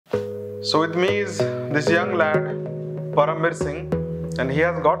So with me is this young lad, Paramvir Singh, and he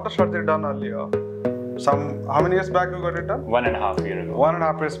has got the surgery done earlier. How many years back you got it done? 1.5 years ago.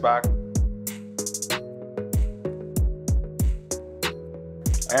 1.5 years back.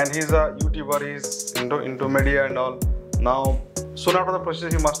 And he's a YouTuber, he's into media and all. Now, soon after the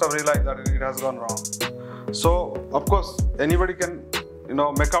procedure, he must have realized that it has gone wrong. So, of course, anybody can,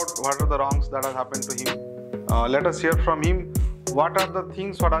 make out what are the wrongs that have happened to him. Let us hear from him. What are the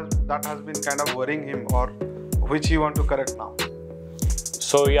things that has been kind of worrying him, or which he want to correct now?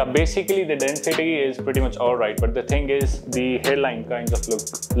 So yeah, basically the density is pretty much alright, but the thing is the hairline kind of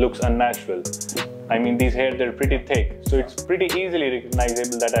looks unnatural. I mean, these hairs, they're pretty thick, so it's pretty easily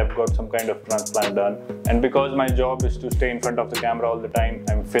recognizable that I've got some kind of transplant done. And because my job is to stay in front of the camera all the time,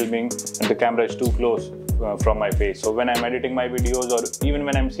 I'm filming and the camera is too close from my face. So when I'm editing my videos, or even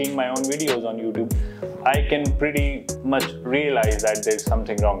when I'm seeing my own videos on YouTube, I can pretty much realize that there's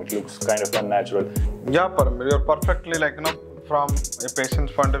something wrong. It looks kind of unnatural. Yeah, Paramvir, you're perfectly from a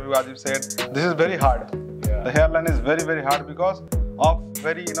patient's point of view, as you said, this is very hard. Yeah. The hairline is very, very hard because of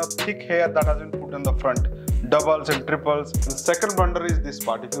very thick hair that has been put in the front, doubles and triples. The second blunder is this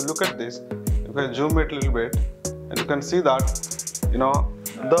part. If you look at this, you can zoom it a little bit, and you can see that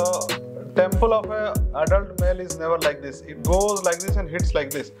the temple of an adult male is never like this. It goes like this and hits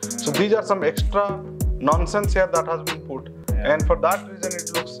like this. So these are some extra nonsense here that has been put, and for that reason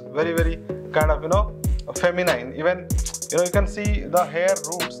it looks very, very kind of feminine. Even you can see the hair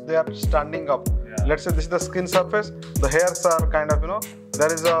roots, they are standing up. Yeah. Let's say this is the skin surface, the hairs are kind of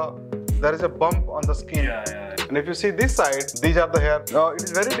there is a bump on the skin. Yeah. And if you see this side, these are the hair. It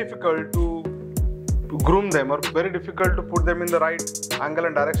is very difficult to groom them, or very difficult to put them in the right angle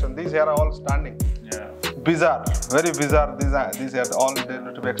and direction. These hair are all standing. Yeah. Bizarre, very bizarre. These hair all need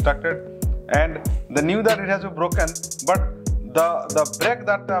to be extracted, and they knew that it has been broken, but the break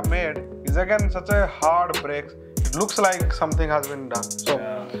that they have made is again such a hard break. It looks like something has been done. So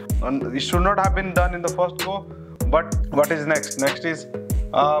it should not have been done in the first go. But what is next? Next is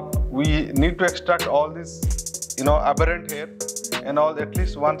we need to extract all this aberrant hair and all, at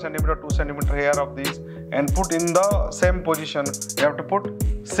least 1 centimeter, 2 centimeter hair of these, and put in the same position. You have to put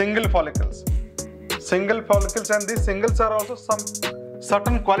single follicles. Single follicles, and these singles are also some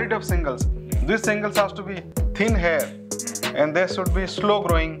certain quality of singles. These singles has to be thin hair, and they should be slow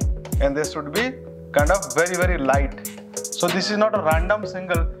growing, and they should be kind of very, very light. So this is not a random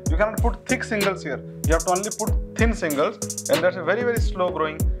single. You cannot put thick singles here. You have to only put thin singles, and that's very, very slow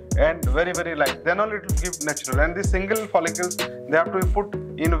growing and very, very light. Then only it will give natural. And these single follicles, they have to be put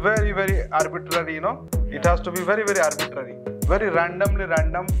in very, very arbitrary, It has to be very, very arbitrary, very randomly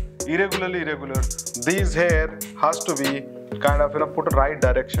random, irregularly irregular. These hair has to be kind of put right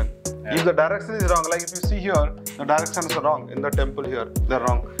direction. Yeah. If the direction is wrong, like if you see here, the direction is wrong in the temple here, they're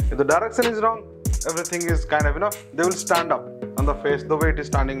wrong. If the direction is wrong, everything is kind of, they will stand up on the face the way it is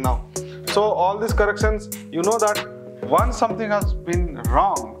standing now. So all these corrections, that once something has been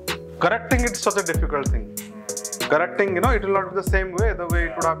wrong, correcting it is such a difficult thing. Correcting, it will not be the same way, the way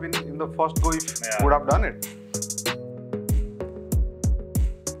it would have been in the first go if you would have done it.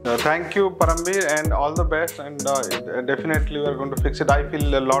 Thank you, Paramvir, and all the best, and definitely we are going to fix it. I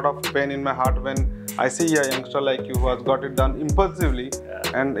feel a lot of pain in my heart when I see a youngster like you who has got it done impulsively,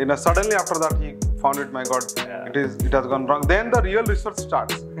 and suddenly after that he found it, my God, it has gone wrong. Then the real research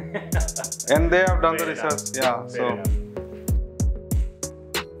starts. And they have done the research. Yeah, so